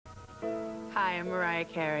Hi, I'm Mariah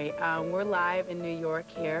Carey. We're live in New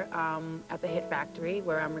York here at the Hit Factory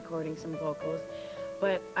where I'm recording some vocals.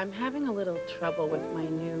 But I'm having a little trouble with my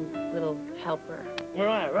new little helper.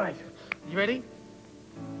 Mariah, right. You ready?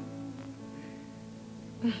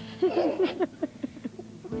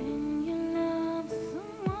 When you love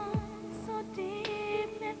someone so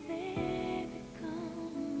deeply, they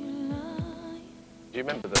become your life. Do you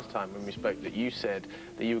remember this time when we spoke that you said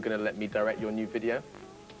that you were going to let me direct your new video?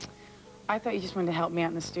 I thought you just wanted to help me out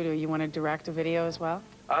in the studio. You want to direct a video as well?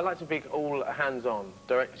 I'd like to be all hands-on,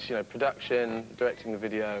 direct, you know, production, directing the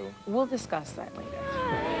video. We'll discuss that later.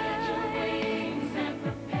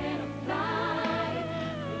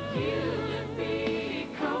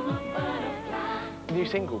 New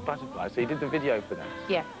single, Butterfly, so you did the video for that?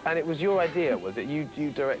 Yeah. And it was your idea, was it? You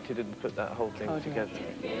directed and put that whole thing together?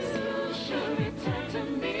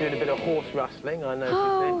 Doing a bit of horse rustling, I noticed.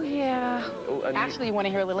 Oh, yeah. Oh, Actually, you want to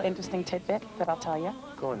hear a little interesting tidbit that I'll tell you?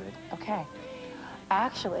 Go on then. Okay.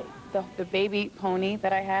 Actually, the baby pony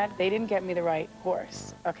that I had, they didn't get me the right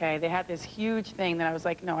horse, okay? They had this huge thing that I was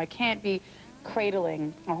like, no, I can't be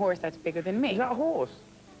cradling a horse that's bigger than me. Is that a horse?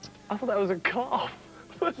 I thought that was a calf.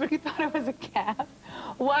 You thought it was a calf?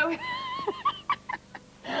 Why would...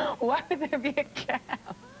 Why would there be a calf?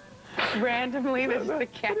 Randomly, there's just a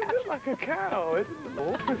calf. It looks like a cow.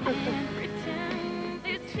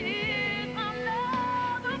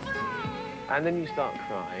 And then you start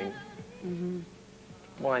crying. Mm-hmm.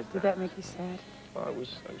 Why is that? Did that make you sad? I was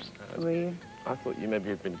so sad. Were you? I thought you maybe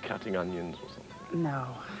had been cutting onions or something.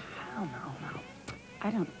 No. Hell no.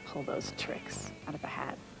 I don't pull those tricks out of a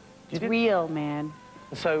hat. It's real, man.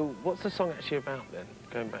 So, what's the song actually about, then?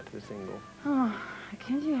 Going back to the single. Oh,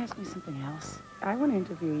 can't you ask me something else? I want to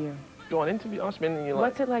interview you. Go on, ask me anything you like.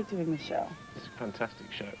 What's it like doing the show? It's a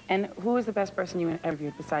fantastic show. And who is the best person you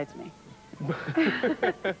interviewed besides me?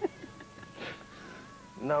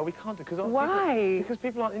 No, we can't, because... Why? Because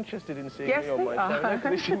people aren't interested in seeing yes, me on my show.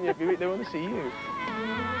 No, they want to see you.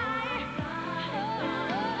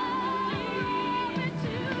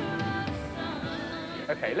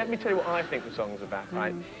 Okay, let me tell you what I think the song's about,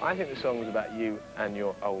 right? I think the song's about you and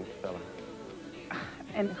your old fella.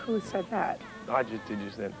 And who said that? I just did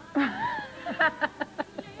just then.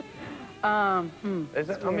 Is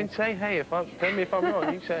that, I mean, say hey, tell me if I'm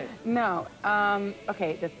wrong, you say. No,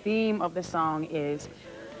 okay, the theme of the song is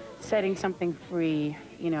setting something free,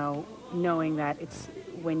 you know, knowing that it's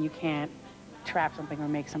when you can't trap something or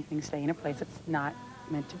make something stay in a place it's not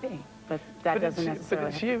meant to be. But that doesn't necessarily...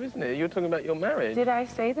 But it's you, isn't it? You're talking about your marriage. Did I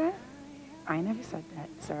say that? I never said that,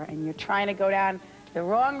 sir. And you're trying to go down the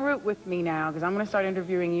wrong route with me now, because I'm going to start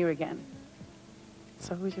interviewing you again.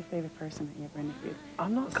 So who's your favorite person that you ever interviewed?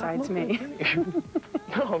 I'm not... Besides me. No,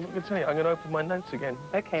 I'm not going to tell you. I'm going to open my notes again.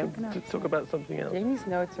 Okay, to talk about something else. Jamie's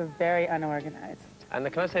notes are very unorganized. And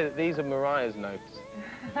can I say that these are Mariah's notes?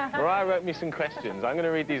 Mariah wrote me some questions. I'm going to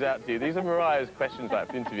read these out to you. These are Mariah's questions about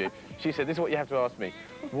the interview. She said, this is what you have to ask me.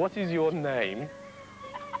 What is your name?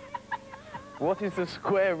 What is the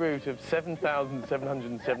square root of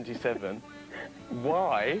 7,777?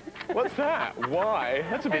 Why? What's that? Why?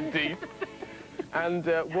 That's a bit deep. And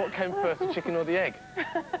what came first, the chicken or the egg?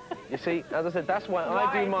 You see, as I said, that's why I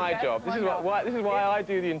do my job. This is why I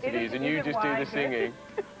do the interviews and you just do the singing.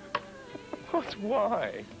 What's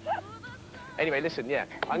why? Anyway, listen, yeah,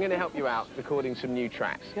 I'm going to help you out recording some new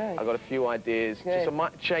tracks. Good. I've got a few ideas. Good. Just I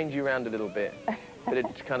might change you around a little bit. Bit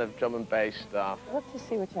of kind of drum and bass stuff. Let's just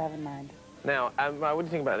see what you have in mind. Now, what do you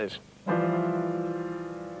think about this?